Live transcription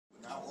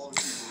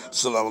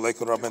Assalamu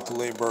alaikum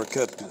warahmatullahi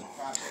wabarakatuh.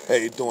 How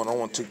you doing? I don't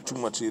want to take too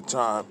much of your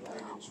time,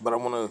 but I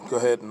want to go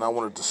ahead and I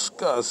want to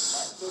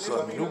discuss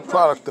a new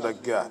product that I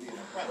got.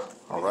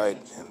 All right,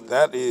 and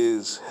that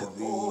is the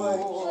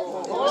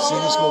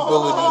Siemins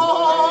Mobility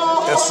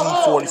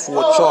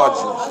SC-44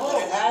 Charger.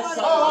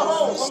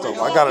 And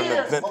stuff. I got an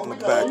event in the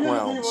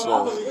background,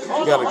 so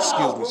you gotta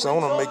excuse me. So I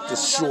want to make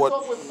this short.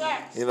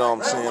 You know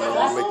what I'm saying? I'm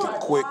gonna make it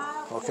quick.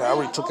 Okay, I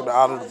already took it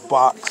out of the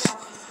box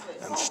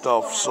and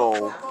stuff,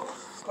 so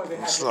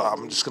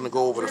I'm just going to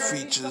go over the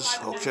features,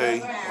 okay,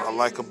 what I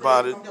like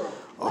about it,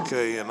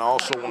 okay, and I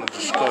also want to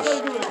discuss,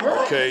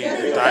 okay,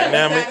 the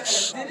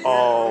dynamics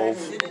of,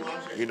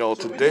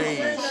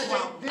 today's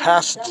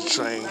passenger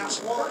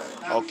trains,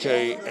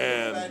 okay,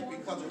 and,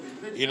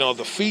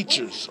 the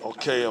features,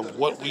 okay, of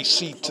what we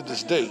see to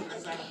this day.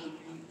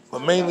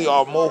 But mainly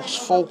our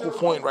most focal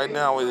point right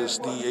now is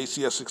the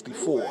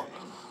ACS-64.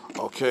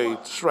 Okay,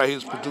 this right here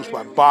is produced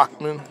by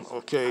Bachmann.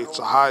 Okay, it's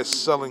a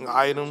high-selling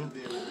item.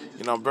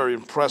 I'm very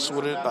impressed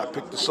with it. I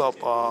picked this up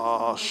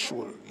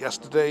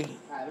yesterday.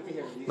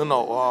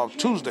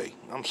 Tuesday.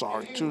 I'm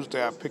sorry,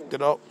 Tuesday I picked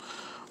it up.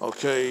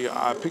 Okay,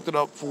 I picked it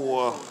up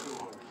for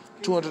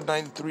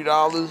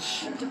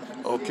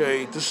 $293.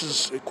 Okay, this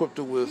is equipped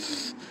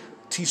with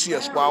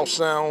TCS Wow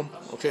Sound.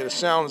 Okay, the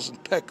sound is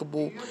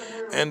impeccable,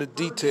 and the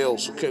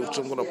details, okay, which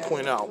I'm going to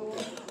point out.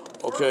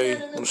 Okay,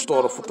 I'm going to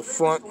start off with the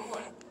front.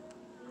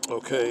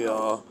 Okay,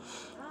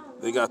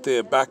 they got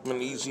their Bachmann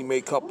Easy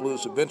Make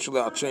couplers. Eventually,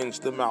 I'll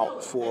change them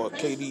out for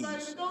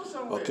KDs.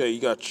 Okay,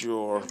 you got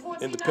your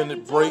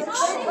independent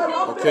brakes.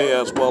 Okay,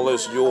 as well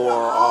as your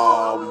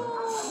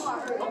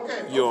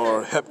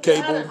HEP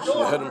cables,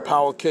 your head and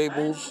power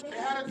cables.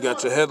 You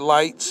got your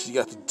headlights. You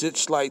got the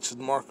ditch lights and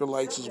marker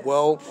lights as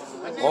well.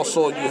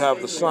 Also, you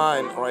have the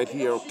sign right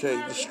here. Okay,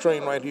 this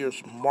train right here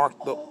is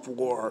marked up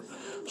for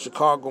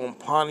Chicago and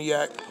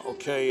Pontiac.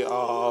 Okay,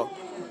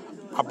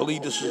 I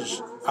believe this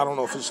is, I don't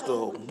know if it's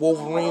the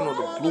Wolverine or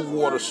the Blue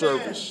Water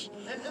Service,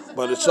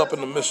 but it's up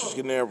in the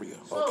Michigan area,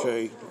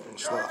 okay?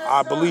 So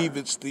I believe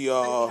it's the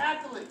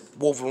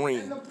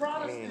Wolverine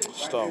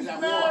stuff.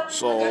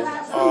 So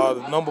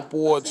the number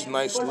board's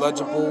nice,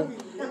 legible.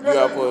 You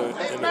have an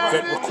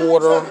event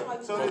recorder,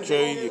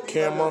 okay, your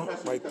camera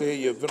right there,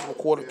 your event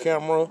recorder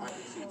camera.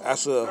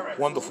 That's a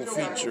wonderful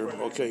feature,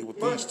 okay,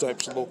 with these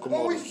types of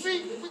locomotives.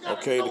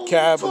 Okay, the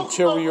cab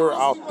interior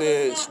out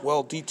there is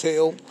well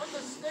detailed.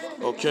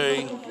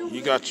 Okay,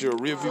 you got your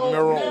rear view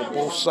mirror on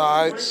both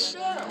sides.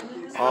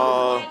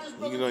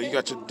 You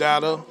got your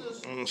data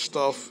and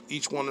stuff.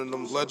 Each one of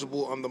them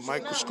legible under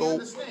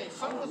microscope.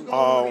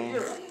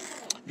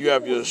 You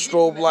have your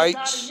strobe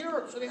lights.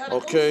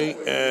 Okay,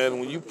 and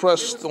when you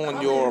press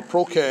on your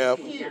Pro Cab,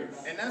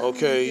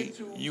 okay,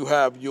 you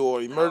have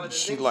your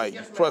emergency light.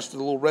 You press the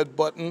little red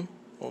button.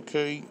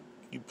 Okay,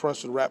 you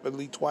press it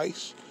rapidly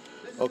twice.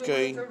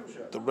 Okay,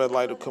 the red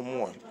light will come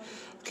on.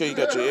 Okay, you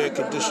got your air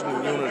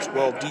conditioning units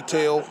well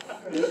detailed.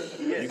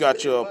 You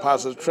got your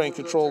positive train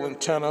control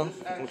antenna,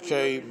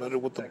 okay,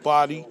 measured with the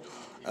body,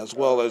 as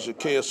well as your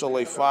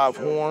KSLA 5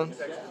 horn,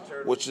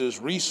 which is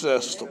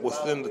recessed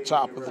within the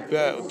top of the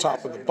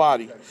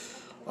body.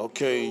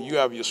 Okay, you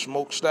have your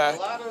smokestack,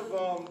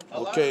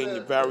 okay, and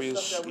your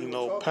various,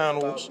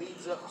 panels.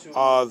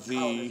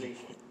 The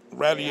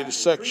radiator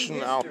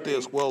section out there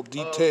is well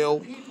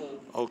detailed.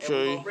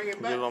 Okay,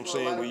 you know what I'm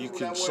saying, where you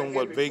can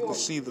somewhat vaguely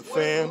see the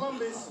fan.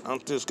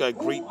 Out there's got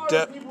great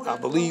depth. I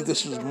believe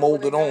this is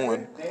molded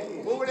on,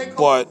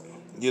 but,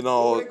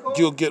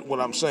 you'll get what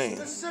I'm saying.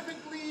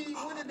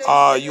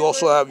 You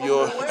also have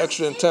your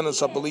extra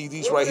antennas. I believe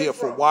these right here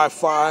for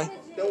Wi-Fi.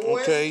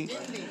 Okay,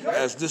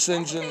 as this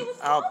engine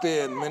out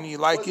there, and many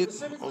like it,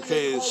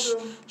 okay, is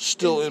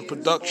still in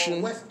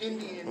production.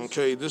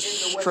 Okay,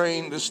 this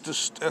train, this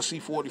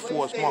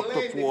SC-44 is marked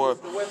up for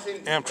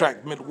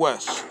Amtrak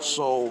Midwest.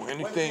 So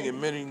anything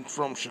emitting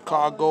from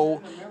Chicago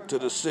to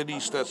the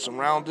cities that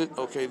surround it,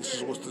 okay, this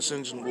is what this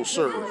engine will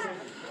serve.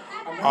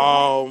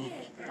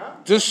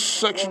 This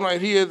section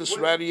right here, this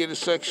radiator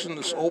section,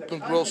 this open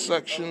grill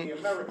section,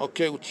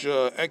 okay, with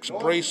your X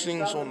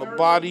bracings on the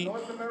body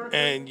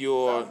and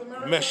your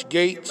mesh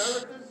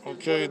gates,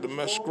 okay, the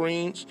mesh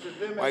screens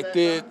right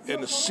there,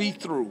 and the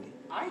see-through.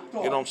 You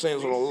know what I'm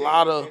saying? There's a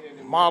lot of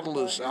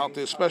modelers out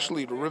there,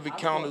 especially the rivet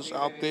counters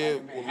out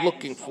there, we're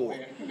looking for.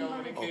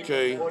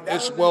 Okay,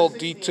 it's well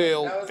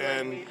detailed,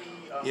 and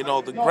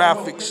the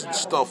graphics and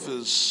stuff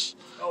is,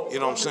 you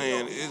know what I'm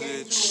saying,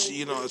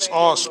 it's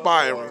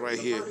awe-inspiring right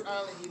here.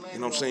 You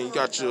know what I'm saying? You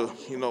got your,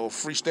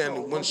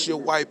 freestanding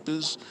windshield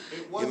wipers.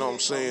 You know what I'm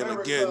saying?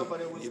 Again,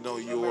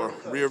 your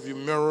rear view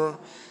mirror.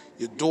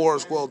 Your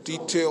doors well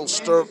detailed,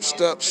 stirrup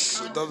steps.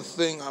 Another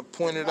thing I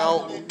pointed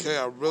out, okay,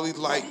 I really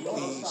like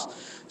these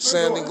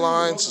sanding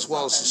lines as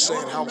well as the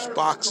sand house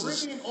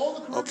boxes.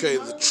 Okay,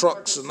 the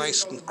trucks are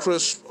nice and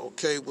crisp,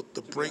 okay, with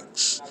the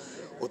brakes,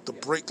 with the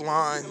brake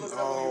line,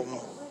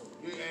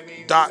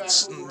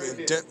 dots and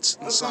dents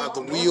inside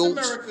the wheels.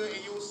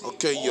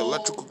 Okay, your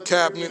electrical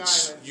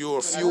cabinets,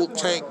 your fuel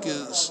tank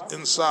is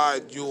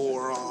inside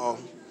your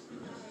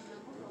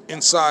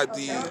inside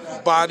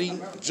the body,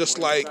 just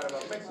like,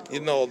 you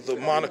know, the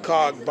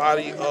monocog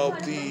body of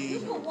the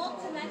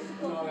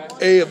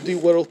AFD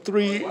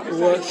 103,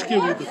 well,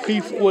 excuse me, the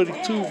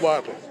P42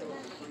 model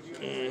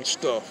and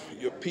stuff.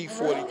 Your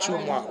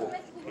P42 model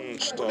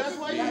and stuff.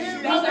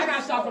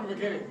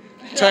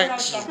 The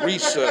tanks is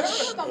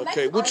recessed,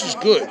 okay, which is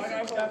good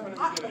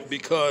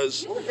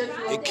because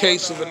in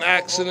case of an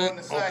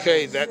accident,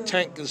 okay, that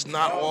tank is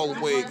not all the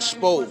way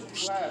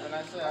exposed,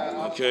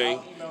 okay.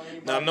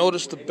 Now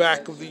notice the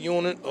back of the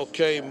unit,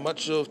 okay,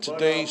 much of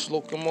today's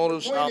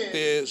locomotives out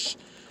there is,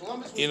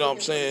 you know what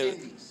I'm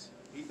saying,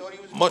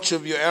 much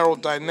of your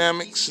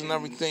aerodynamics and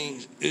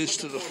everything is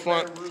to the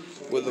front,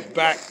 where the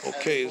back,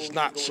 okay, is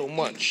not so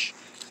much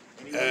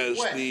as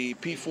the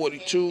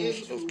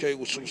P42s, okay,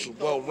 which was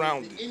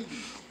well-rounded.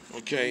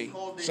 Okay,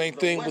 same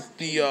thing with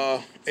the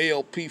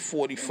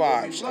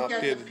ALP45s out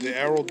there, the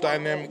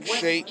aerodynamic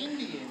shape,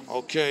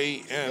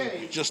 okay,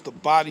 and just the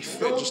body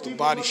fit, just the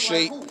body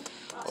shape,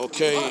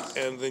 okay,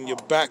 and then your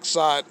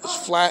backside is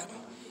flat,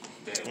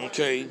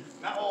 okay.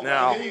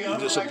 Now,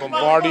 this is a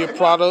Bombardier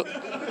product,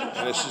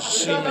 and this is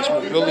a Siemins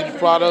Mobility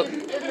product,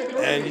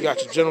 and you got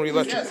your General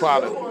Electric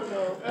product.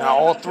 Now,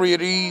 all three of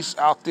these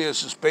out there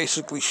is just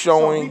basically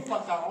showing,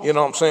 you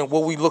know what I'm saying,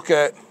 what we look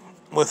at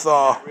with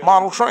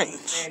model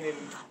trains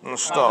and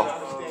stuff.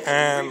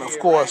 And, of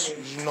course,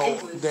 you know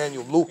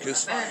Daniel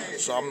Lucas,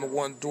 so I'm the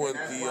one doing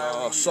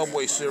the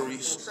Subway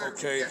series,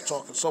 okay,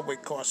 talking Subway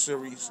car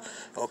series,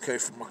 okay,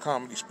 for my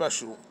comedy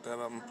special that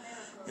I'm,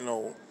 you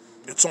know,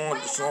 it's an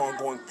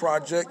ongoing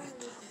project,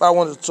 but I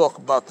wanted to talk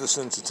about this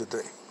into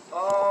today.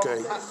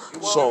 Okay,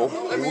 so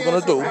what we're going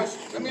to do,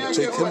 we're going to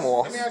take him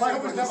off,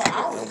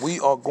 and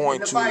we are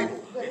going to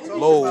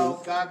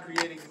load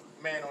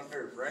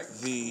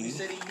the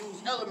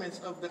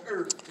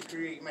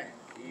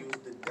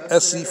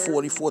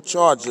SC-44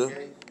 Charger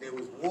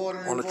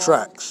on the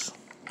tracks.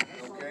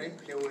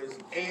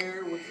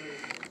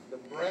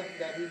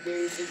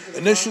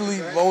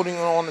 Initially loading it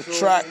on the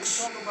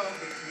tracks,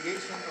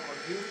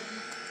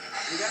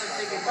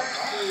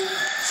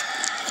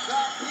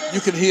 you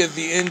can hear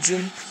the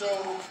engine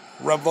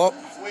rev up.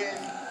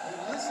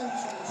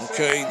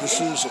 Okay,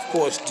 this is, of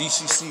course,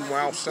 DCC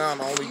wound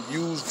sound. I only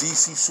use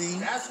DCC.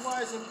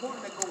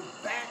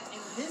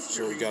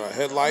 So we got our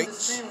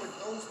headlights.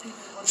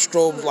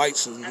 Strobe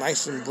lights are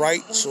nice and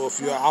bright, so if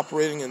you're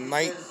operating at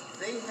night,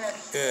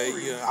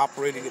 you're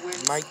operating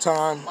at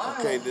nighttime,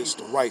 okay, this is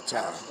the right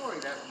time.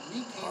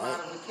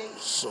 Alright,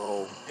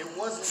 so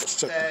let's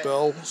check the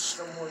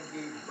bells.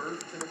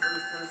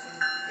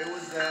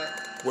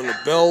 When the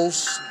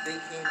bells,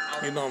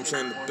 you know what I'm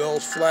saying, the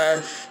bells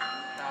flash,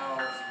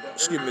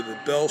 excuse me, the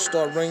bells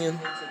start ringing,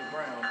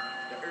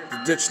 the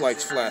ditch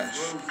lights flash.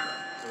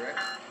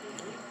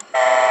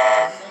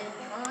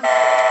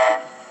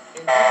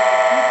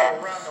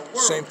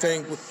 Same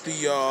thing with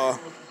the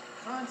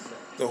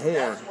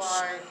horns.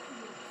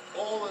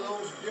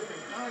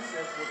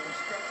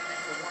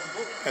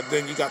 And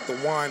then you got the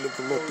whine of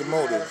the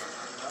locomotive.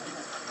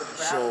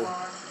 So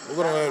we're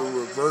going to go ahead and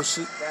reverse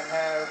it,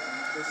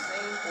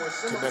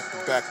 connect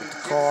it back with the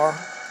car.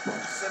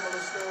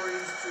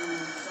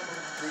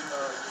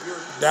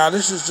 Now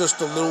this is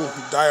just a little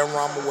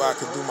diorama where I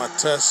can do my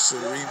tests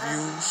and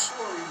reviews.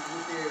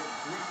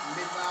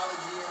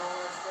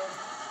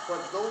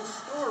 But those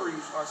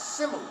stories are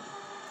similar,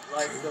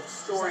 like the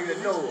story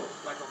of Noah.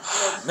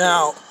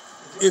 Now,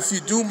 if you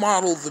do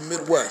model the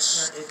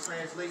Midwest,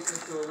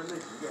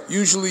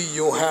 usually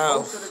you'll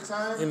have,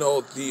 you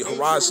know, the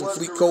Horizon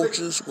Fleet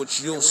coaches,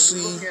 which you'll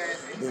see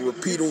when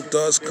Rapido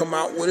does come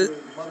out with it.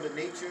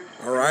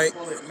 All right,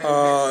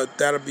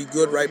 that'll be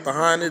good right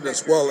behind it,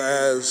 as well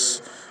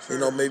as, you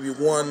know, maybe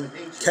one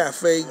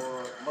Cafe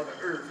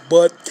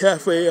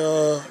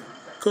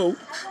coach,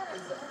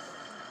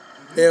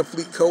 Air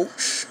Fleet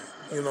coach.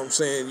 You know what I'm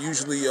saying?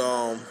 Usually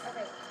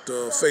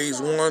the Phase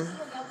 1,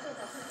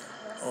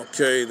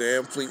 okay, the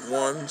Air Fleet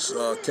 1's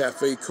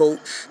Cafe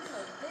coach,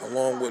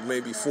 along with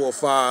maybe 4 or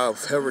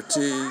 5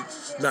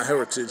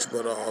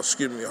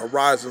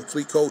 Horizon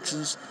Fleet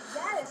coaches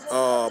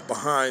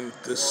behind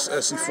this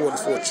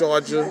SC-44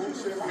 Charger.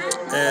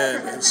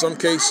 And in some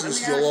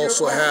cases, you'll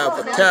also have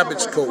a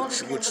cabbage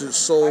coach, which is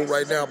sold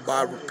right now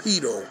by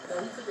Rapido.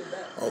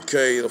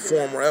 Okay, the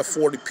former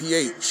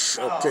F40PH,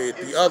 okay, at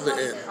the other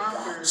end.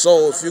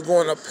 So if you're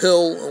going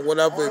uphill or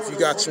whatever, if you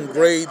got some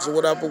grades or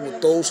whatever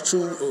with those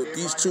two, or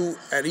these two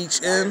at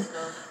each end,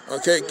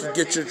 okay, you can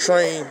get your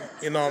train,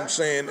 you know what I'm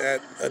saying,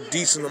 at a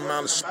decent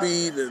amount of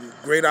speed and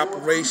great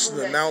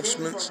operation,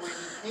 announcements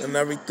and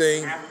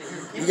everything.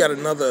 We got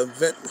another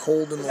event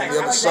holding on the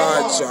other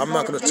side, so I'm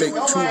not going to take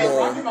too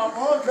long.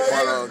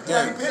 But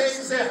again,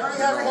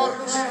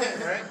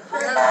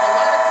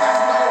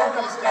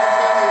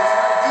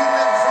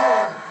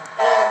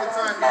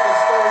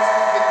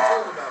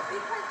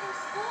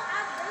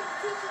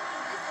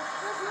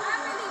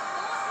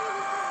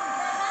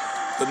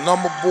 the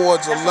number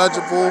boards are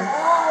legible.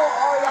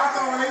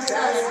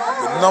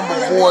 The number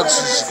boards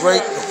is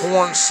great. The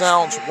horn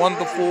sounds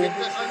wonderful.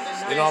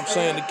 You know what I'm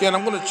saying? Again,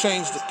 I'm going to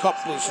change the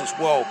couplers as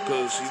well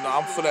because, you know,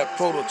 I'm for that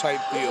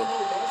prototype deal.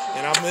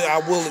 And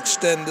I will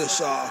extend this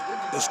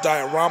this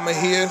diorama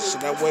here so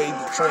that way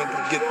the train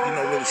can get, you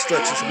know, really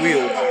stretch its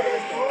wheel.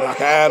 And I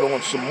can add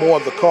on some more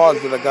of the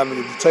cars that I got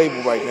under the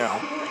table right now.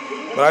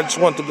 But I just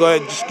want to go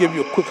ahead and just give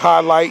you a quick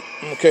highlight,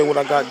 okay, what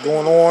I got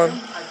going on.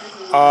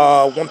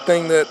 One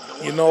thing that,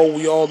 you know,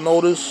 we all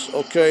notice,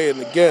 okay,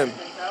 and again,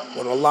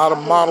 with a lot of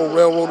model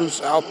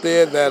railroaders out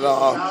there that,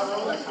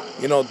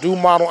 you know, do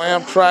model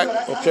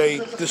Amtrak, okay,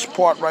 this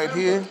part right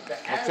here,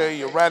 okay,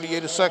 your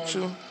radiator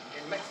section,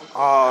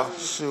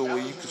 so where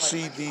you can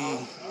see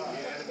the,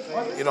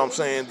 you know what I'm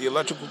saying, the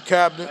electrical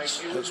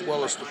cabinets, as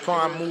well as the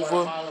prime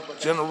mover,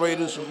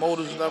 generators and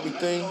motors and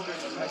everything,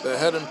 the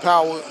head and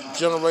power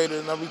generator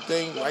and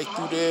everything, right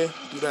through there,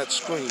 through that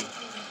screen.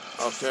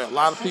 Okay, a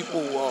lot of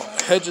people are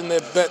hedging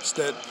their bets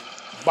that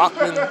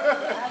Bachmann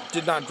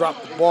did not drop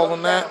the ball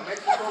on that.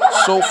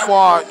 So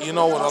far, you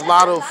know, with a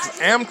lot of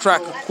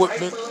Amtrak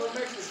equipment,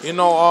 you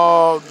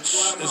know,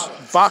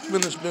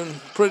 Bachmann has been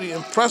pretty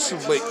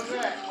impressive lately.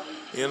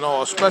 You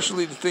know,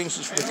 especially the things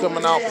that's been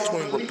coming out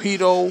between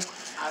Rapido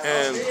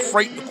and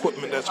freight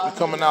equipment that's been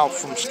coming out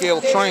from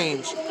scale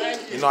trains.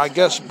 You know, I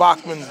guess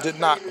Bachmann did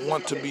not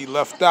want to be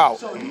left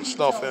out and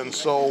stuff. And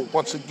so,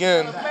 once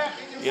again,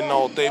 you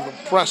know, they've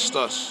impressed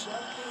us.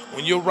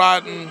 When you're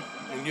riding,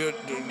 when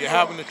you're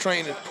having the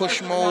train in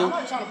push mode,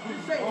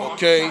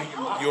 okay,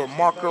 your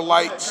marker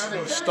lights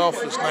and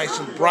stuff is nice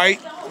and bright.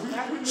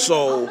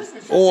 So,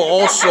 or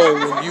also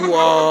when you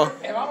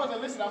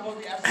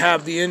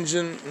have the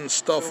engine and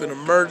stuff in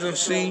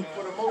emergency,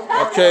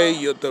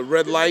 okay, the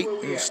red light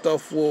and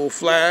stuff will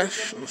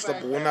flash and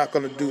stuff, but we're not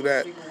going to do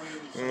that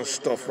and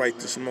stuff right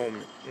this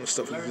moment and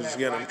stuff. Because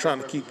again, I'm trying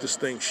to keep this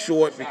thing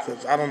short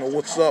because I don't know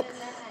what's up.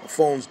 My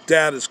phone's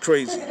data is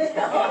crazy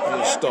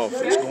and stuff.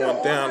 It's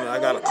going down and I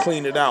got to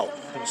clean it out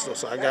and stuff.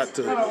 So I got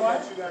to,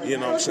 you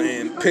know what I'm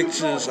saying,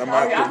 pictures. I'm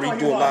going to have to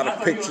redo a lot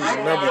of pictures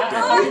and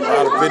everything, a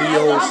lot of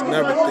videos and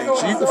everything.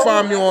 So you can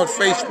find me on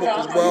Facebook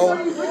as well,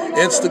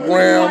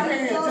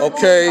 Instagram,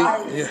 okay.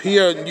 You're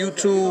here on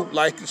YouTube,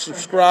 like and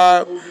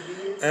subscribe.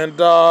 And,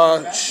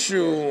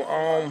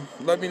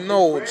 let me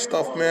know and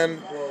stuff,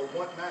 man.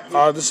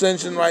 This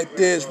engine right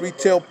there is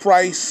retail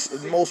price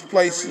in most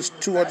places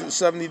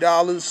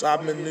 $270.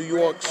 I'm in New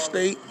York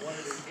State,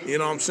 you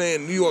know what I'm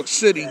saying, New York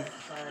City.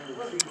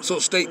 So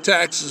state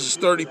taxes is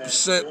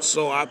 30%,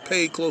 so I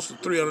paid close to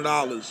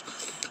 $300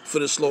 for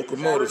this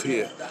locomotive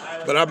here.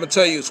 But I'm going to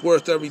tell you, it's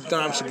worth every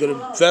dime. It's a good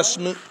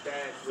investment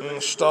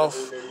and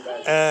stuff.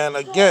 And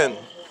again,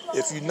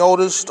 if you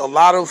noticed, a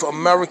lot of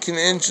American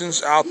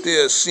engines out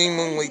there are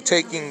seemingly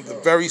taking the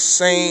very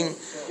same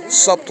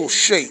subtle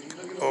shape.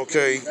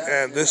 Okay,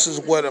 and this is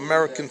what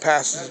American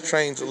passenger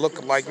trains are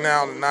looking like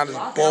now. They're not as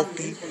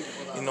bulky,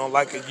 you know,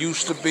 like it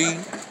used to be.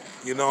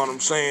 You know what I'm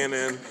saying?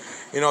 And,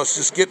 you know, it's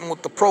just getting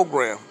with the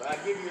program.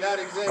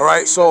 All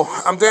right, so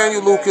I'm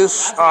Daniel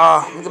Lucas.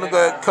 I'm going to go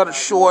ahead and cut it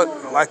short.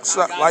 Like,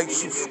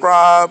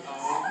 subscribe,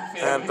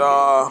 and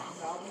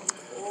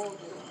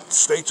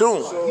stay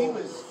tuned. All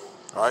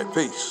right,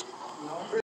 peace.